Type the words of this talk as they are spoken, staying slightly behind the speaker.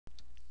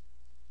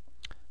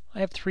I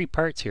have 3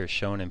 parts here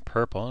shown in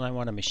purple, and I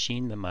want to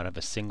machine them out of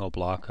a single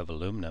block of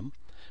aluminum,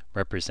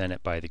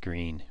 represented by the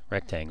green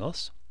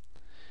rectangles.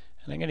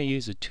 And I'm going to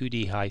use a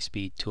 2D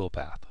high-speed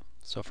toolpath.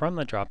 So from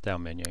the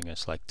drop-down menu, I'm going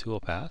to select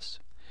Toolpaths,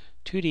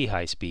 2D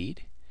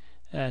high-speed,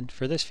 and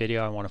for this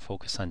video I want to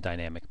focus on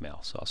dynamic mill.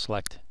 So I'll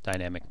select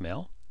dynamic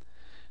mill.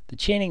 The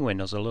chaining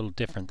window is a little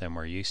different than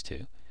we're used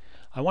to.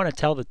 I want to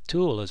tell the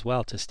tool as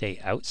well to stay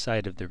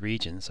outside of the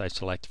regions I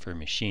select for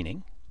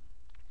machining.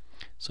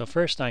 So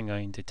first I'm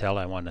going to tell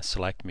I want to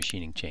select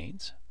machining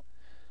chains.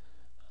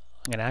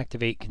 I'm going to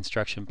activate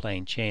construction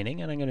plane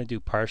chaining, and I'm going to do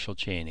partial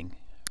chaining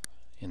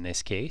in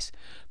this case,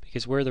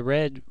 because where the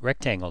red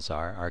rectangles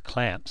are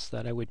clamps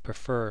that I would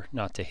prefer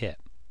not to hit.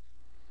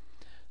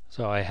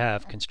 So I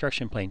have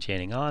construction plane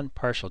chaining on,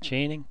 partial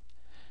chaining.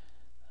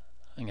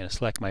 I'm going to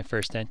select my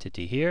first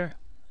entity here,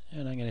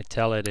 and I'm going to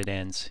tell it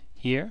ends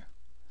here.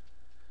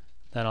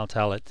 Then I'll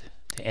tell it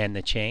to end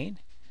the chain.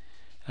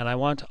 And I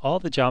want all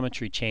the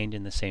geometry chained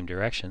in the same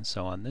direction.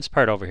 So on this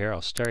part over here,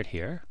 I'll start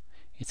here.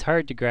 It's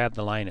hard to grab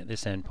the line at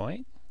this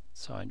endpoint,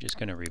 so I'm just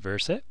going to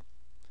reverse it.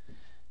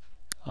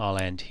 I'll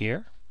end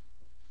here.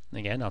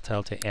 Again, I'll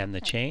tell it to end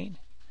the chain.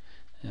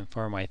 And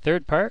for my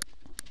third part,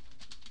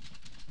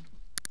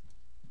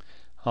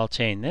 I'll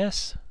chain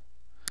this.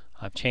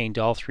 I've chained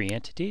all 3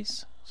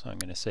 entities, so I'm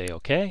going to say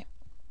OK.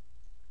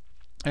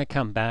 I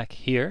come back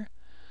here.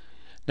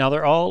 Now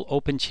they're all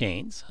open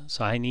chains,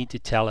 so I need to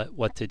tell it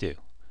what to do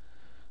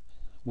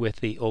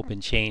with the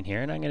open chain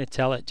here, and I'm going to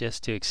tell it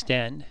just to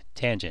extend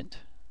tangent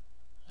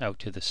out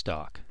to the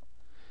stock.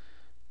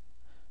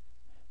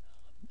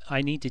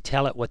 I need to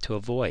tell it what to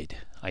avoid.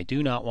 I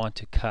do not want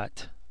to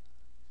cut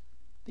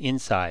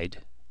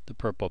inside the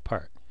purple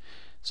part.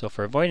 So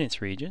for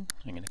avoidance region,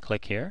 I'm going to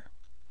click here,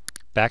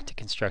 back to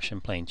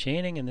construction plane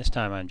chaining, and this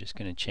time I'm just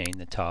going to chain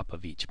the top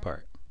of each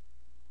part.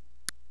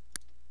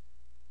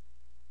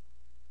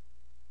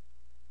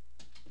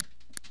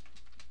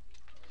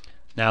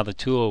 Now the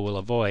tool will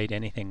avoid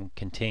anything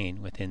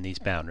contained within these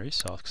boundaries,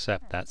 so I'll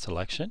accept that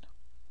selection.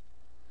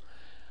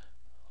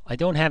 I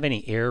don't have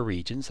any air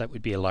regions. That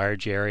would be a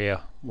large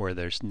area where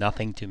there's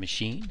nothing to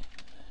machine.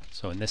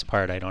 So in this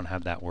part I don't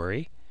have that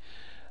worry.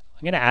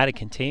 I'm going to add a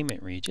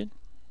containment region,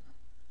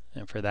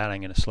 and for that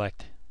I'm going to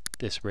select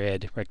this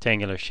red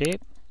rectangular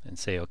shape and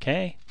say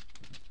OK.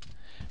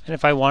 And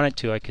if I wanted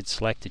to, I could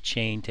select a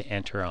chain to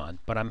enter on,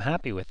 but I'm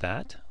happy with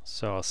that,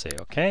 so I'll say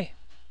OK.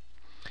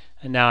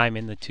 And now I'm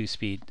in the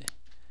 2-speed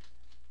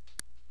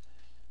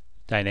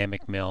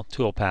dynamic mill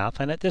toolpath,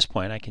 and at this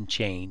point I can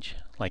change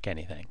like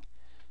anything.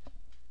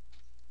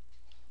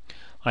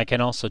 I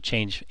can also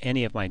change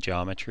any of my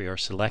geometry or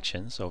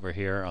selections over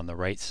here on the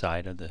right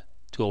side of the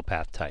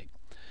toolpath type.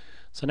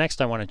 So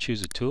next I want to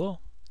choose a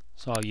tool.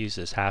 So I'll use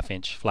this 1/2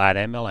 inch flat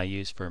end mill I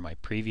used for my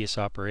previous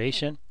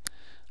operation.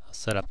 I'll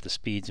set up the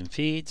speeds and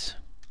feeds.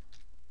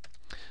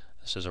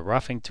 This is a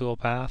roughing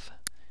toolpath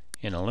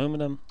in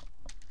aluminum.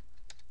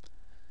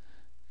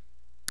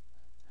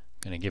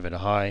 I'm going to give it a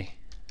high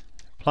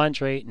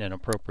plunge rate and an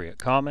appropriate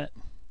comment.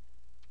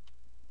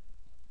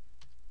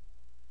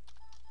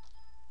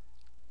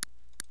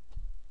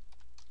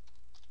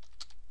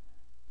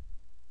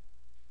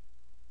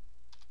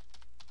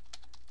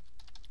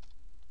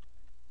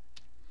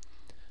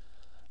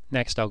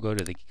 Next I'll go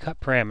to the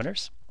cut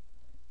parameters.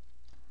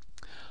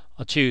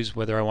 I'll choose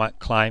whether I want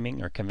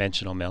climbing or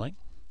conventional milling.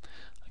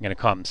 I'm going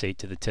to compensate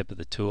to the tip of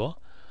the tool.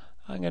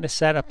 I'm going to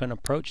set up an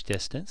approach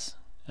distance,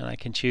 and I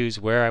can choose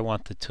where I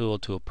want the tool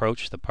to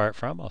approach the part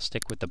from. I'll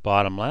stick with the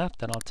bottom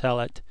left, and I'll tell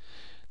it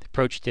the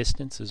approach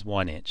distance is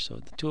 1 inch. So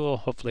the tool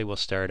hopefully will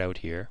start out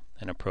here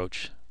and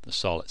approach the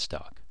solid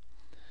stock.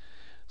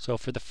 So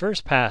for the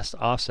first pass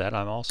offset,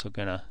 I'm also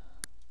going to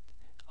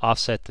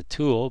offset the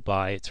tool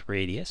by its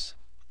radius.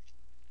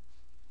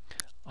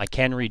 I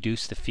can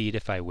reduce the feed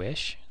if I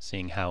wish,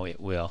 seeing how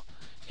it will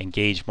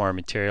engage more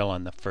material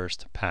on the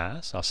first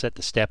pass. I'll set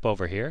the step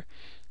over here.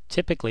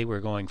 Typically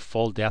we're going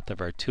full depth of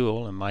our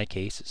tool. In my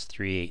case it's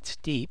 3/8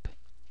 deep.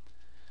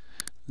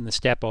 And the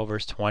step over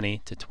is 20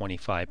 to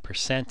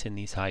 25% in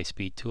these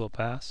high-speed tool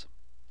paths.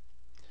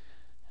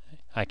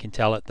 I can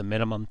tell it the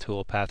minimum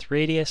tool path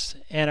radius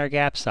and our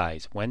gap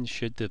size. When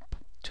should the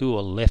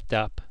tool lift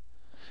up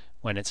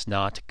when it's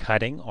not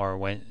cutting, or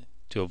when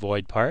to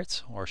avoid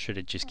parts, or should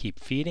it just keep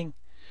feeding?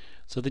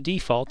 So the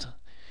default,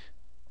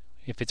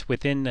 if it's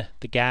within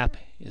the gap,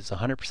 is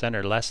 100%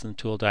 or less than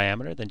tool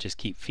diameter, then just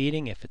keep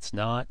feeding. If it's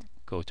not,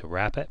 go to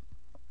wrap it.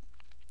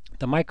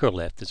 The micro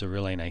lift is a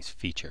really nice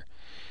feature.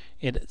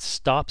 It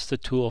stops the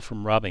tool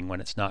from rubbing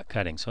when it's not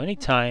cutting. So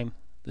anytime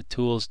the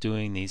tool's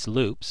doing these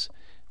loops,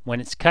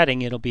 when it's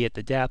cutting it'll be at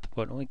the depth,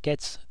 but when it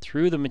gets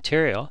through the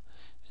material,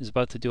 is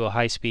about to do a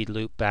high-speed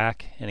loop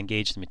back and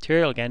engage the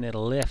material again,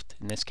 it'll lift,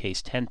 in this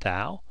case 10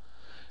 thou.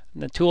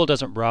 And the tool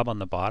doesn't rub on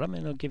the bottom,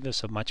 and it'll give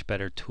us a much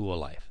better tool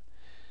life.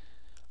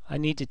 I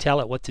need to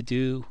tell it what to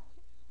do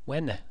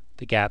when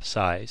the gap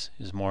size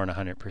is more than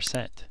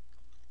 100%.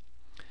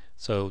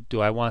 So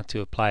do I want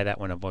to apply that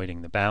when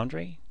avoiding the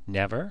boundary?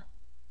 Never.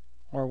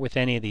 Or with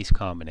any of these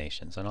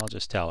combinations, and I'll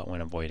just tell it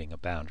when avoiding a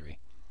boundary.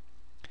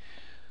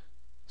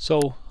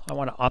 So I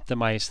want to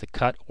optimize the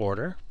cut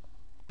order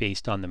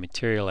based on the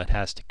material it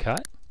has to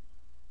cut.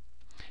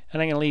 And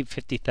I'm going to leave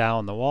 50 thou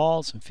on the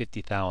walls and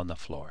 50 thou on the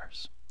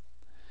floors.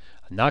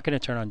 I'm not going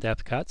to turn on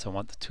depth cuts. I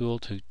want the tool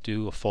to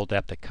do a full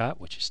depth of cut,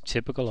 which is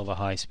typical of a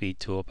high-speed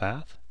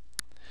toolpath.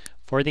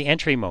 For the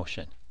entry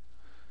motion,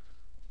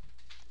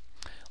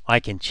 I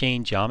can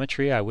change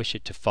geometry I wish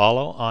it to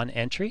follow on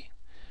entry.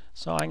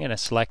 So I'm going to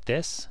select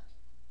this.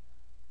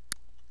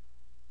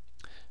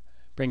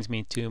 Brings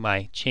me to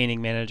my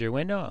chaining manager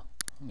window.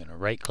 I'm going to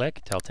right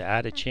click, tell it to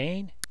add a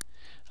chain.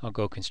 I'll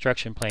go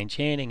construction plane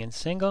chaining and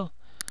single,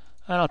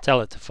 and I'll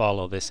tell it to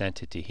follow this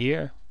entity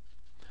here.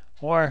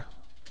 Or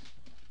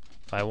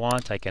if I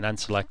want, I can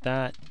unselect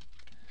that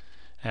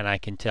and I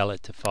can tell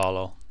it to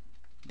follow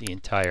the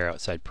entire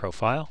outside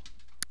profile.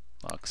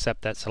 I'll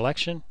accept that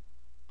selection.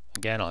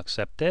 Again, I'll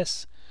accept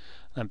this.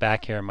 I'm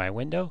back here in my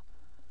window.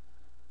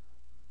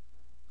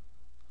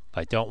 If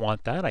I don't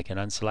want that, I can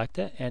unselect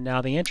it. And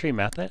now the entry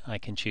method, I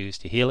can choose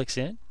to helix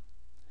in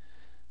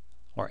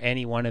or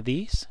any one of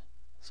these.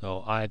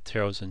 So I've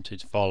chosen to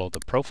follow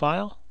the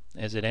profile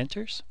as it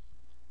enters.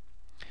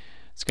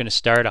 It's going to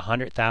start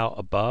 100 thou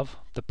above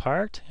the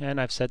part, and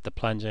I've set the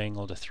plunge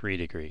angle to 3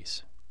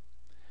 degrees.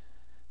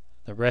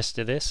 The rest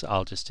of this,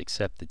 I'll just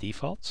accept the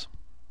defaults.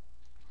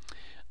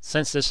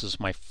 Since this is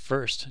my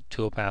first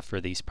toolpath for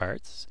these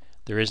parts,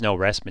 there is no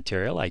rest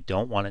material. I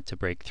don't want it to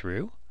break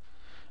through.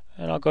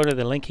 And I'll go to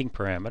the linking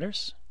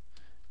parameters.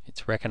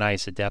 It's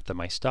recognized the depth of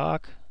my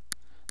stock.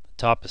 The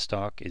top of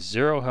stock is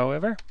 0,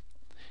 however.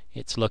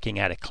 It's looking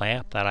at a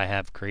clamp that I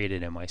have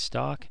created in my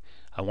stock.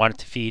 I want it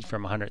to feed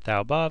from 100 thou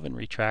above and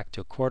retract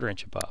to a 1/4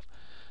 inch above.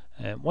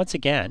 And once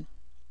again,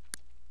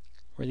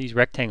 where these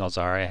rectangles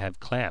are, I have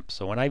clamps.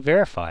 So when I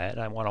verify it,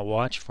 I want to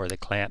watch for the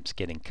clamps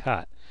getting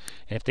cut.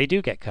 And if they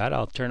do get cut,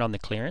 I'll turn on the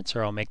clearance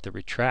or I'll make the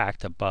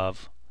retract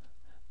above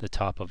the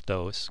top of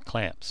those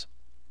clamps.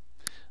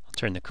 I'll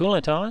turn the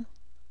coolant on.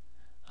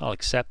 I'll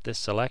accept this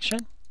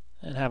selection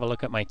and have a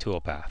look at my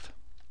toolpath.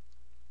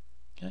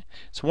 Okay.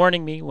 It's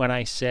warning me when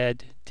I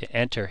said to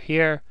enter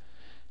here.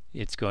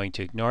 It's going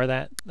to ignore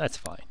that. That's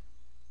fine.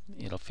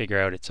 It'll figure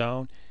out its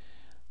own.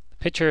 The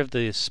picture of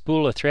the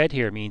spool of thread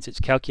here means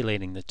it's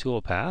calculating the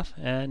toolpath,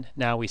 and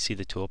now we see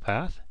the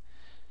toolpath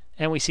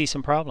and we see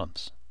some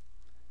problems.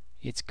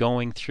 It's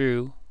going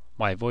through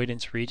my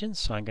avoidance regions,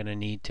 so I'm going to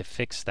need to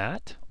fix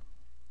that.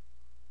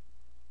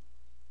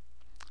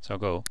 So I'll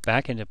go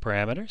back into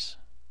parameters,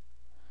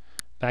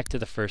 back to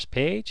the first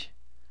page,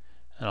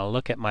 and I'll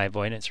look at my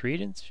avoidance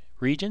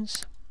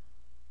regions.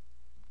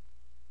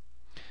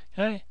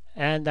 Okay,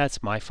 and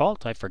that's my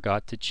fault. I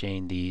forgot to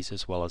chain these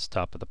as well as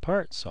top of the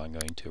part. So I'm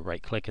going to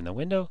right click in the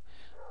window.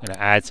 I'm going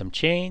to add some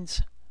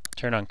chains,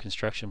 turn on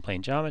construction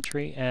plane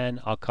geometry, and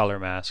I'll color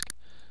mask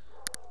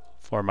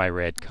for my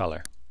red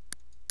color.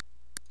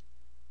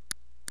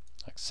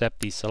 Accept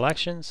these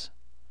selections,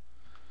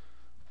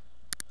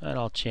 and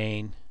I'll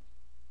chain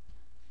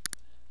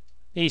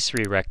these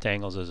 3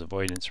 rectangles as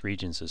avoidance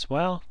regions as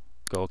well.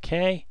 Go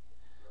OK.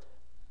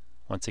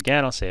 Once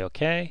again, I'll say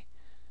OK.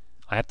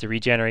 I have to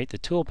regenerate the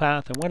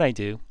toolpath, and when I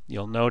do,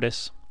 you'll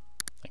notice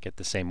I get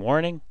the same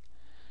warning.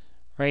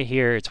 Right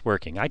here, it's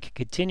working. I can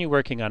continue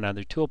working on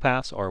other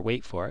toolpaths or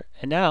wait for it,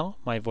 and now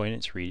my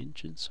avoidance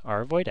regions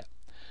are avoided.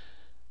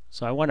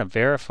 So I want to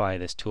verify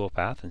this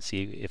toolpath and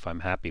see if I'm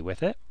happy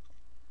with it.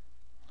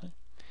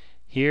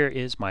 Here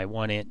is my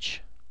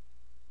 1-inch.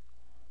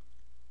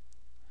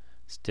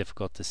 It's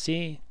difficult to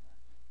see.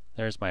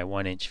 There's my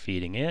 1-inch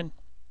feeding in.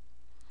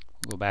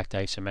 We'll go back to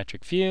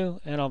isometric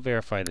view, and I'll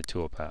verify the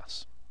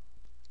toolpaths.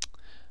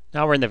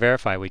 Now we're in the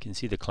verify. We can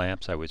see the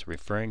clamps I was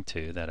referring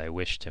to that I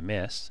wish to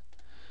miss.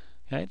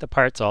 Okay, the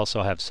parts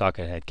also have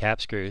socket head cap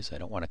screws. I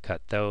don't want to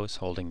cut those,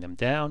 holding them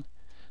down.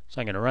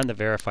 So I'm going to run the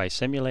verify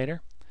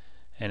simulator,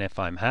 and if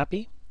I'm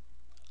happy,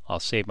 I'll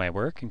save my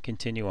work and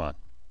continue on.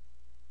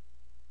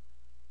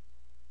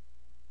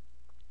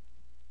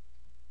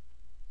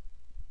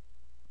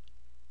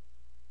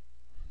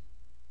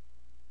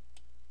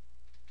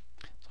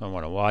 So I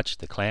want to watch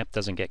the clamp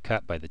doesn't get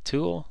cut by the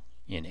tool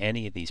in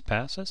any of these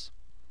passes.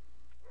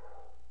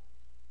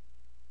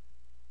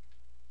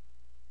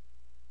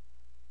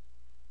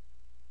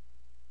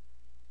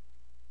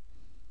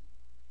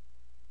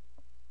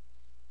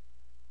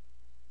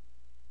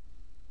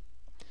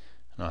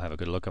 And I'll have a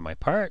good look at my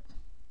part.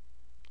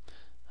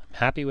 I'm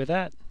happy with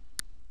that.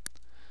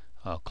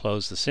 I'll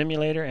close the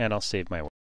simulator and I'll save my work.